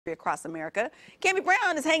across America. Cambi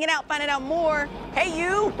Brown is hanging out, finding out more. Hey,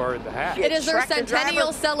 you. Bird the hat. It is their centennial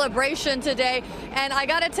driver. celebration today, and I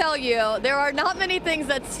gotta tell you, there are not many things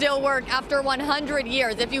that still work after 100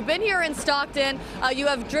 years. If you've been here in Stockton, you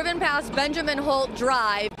have driven past Benjamin Holt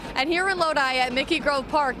Drive, and here in Lodi at Mickey Grove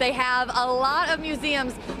Park, they have a lot of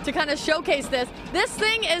museums to kind of showcase this. This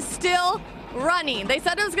thing is still running. They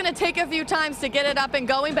said it was going to take a few times to get it up and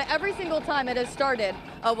going, but every single time it has started,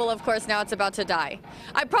 oh, well, of course, now it's about to die.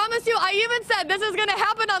 I promise you, I even said this is going to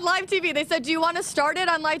happen on live TV. They said, do you want to start it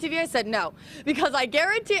on live TV? I said no, because I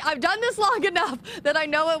guarantee I've done this long enough that I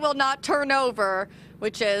know it will not turn over,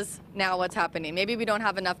 which is now what's happening. Maybe we don't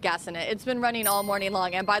have enough gas in it. It's been running all morning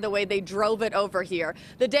long, and by the way, they drove it over here.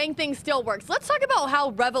 The dang thing still works. Let's talk about how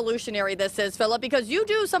revolutionary this is, Philip, because you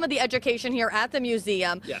do some of the education here at the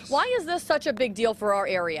museum. Yes. Why is this such a big deal for our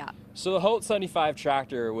area? So the Holt 75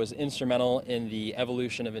 tractor was instrumental in the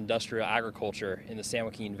evolution of industrial agriculture in the San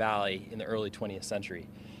Joaquin Valley in the early 20th century.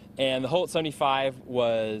 And the Holt 75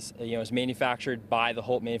 was manufactured by the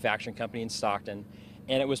Holt Manufacturing Company in Stockton.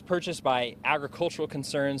 And it was purchased by agricultural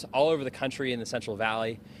concerns all over the country in the Central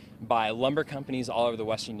Valley, by lumber companies all over the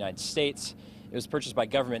western United States. It was purchased by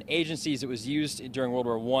government agencies. It was used during World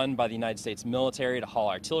War I by the United States military to haul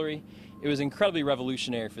artillery. It was incredibly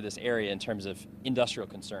revolutionary for this area in terms of industrial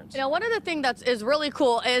concerns. Now, one of the things that is really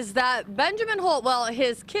cool is that Benjamin Holt, well,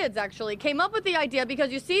 his kids actually came up with the idea,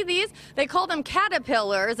 because you see these, they call them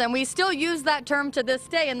caterpillars, and we still use that term to this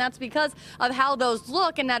day, and that's because of how those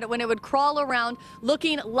look, and that when it would crawl around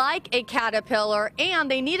looking like a caterpillar,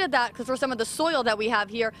 and they needed that because for some of the soil that we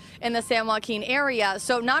have here in the San Joaquin area.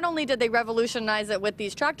 So not only did they revolutionize it with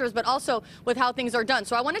these tractors, but also with how things are done.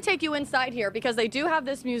 So I want to take you inside here, because they do have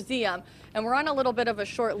this museum. And we're on a little bit of a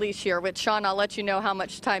short leash here, with Sean, I'll let you know how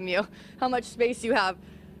much space you have.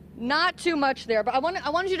 Not too much there, but I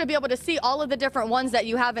wanted you to be able to see all of the different ones that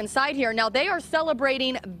you have inside here. Now, they are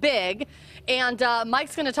celebrating big, and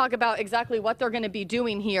Mike's going to talk about exactly what they're going to be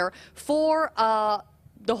doing here for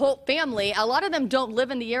the Holt family. A lot of them don't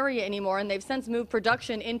live in the area anymore, and they've since moved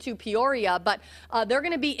production into Peoria, but they're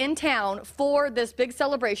going to be in town for this big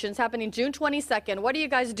celebration. It's happening June 22nd. What are you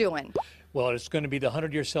guys doing? Well, it's going to be the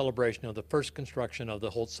 100-year celebration of the first construction of the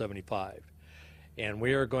Holt 75. And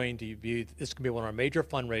we are going to be, this can be one of our major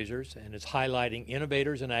fundraisers, and it's highlighting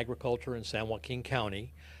innovators in agriculture in San Joaquin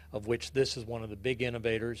County, of which this is one of the big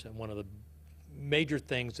innovators and one of the major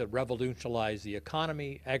things that revolutionize the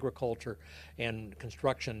economy, agriculture, and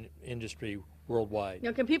construction industry worldwide.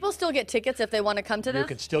 Now, can people still get tickets if they want to come to this? You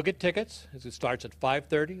can still get tickets. It starts at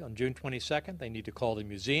 5:30 on June 22nd. They need to call the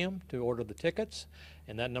museum to order the tickets,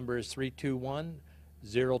 and that number is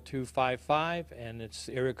 321-0255, and it's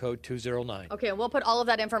area code 209. Okay, and we'll put all of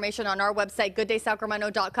that information on our website,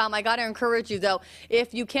 gooddaysacramento.com. I got to encourage you, though,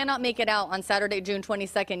 if you cannot make it out on Saturday, June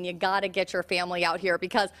 22nd, you got to get your family out here,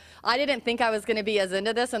 because I didn't think I was going to be as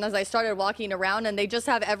into this, and as I started walking around, and they just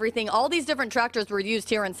have everything. All these different tractors were used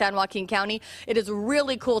here in San Joaquin County. It is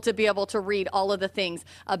really cool to be able to read all of the things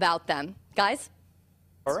about them. Guys?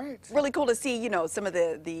 All right. It's really cool to see, some of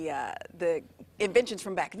the inventions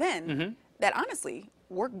from back then that honestly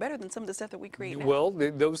work better than some of the stuff that we create now. Well,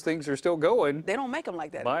 those things are still going. They don't make them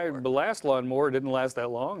like that My anymore. last lawnmower didn't last that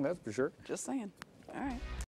long, that's for sure. Just saying. All right.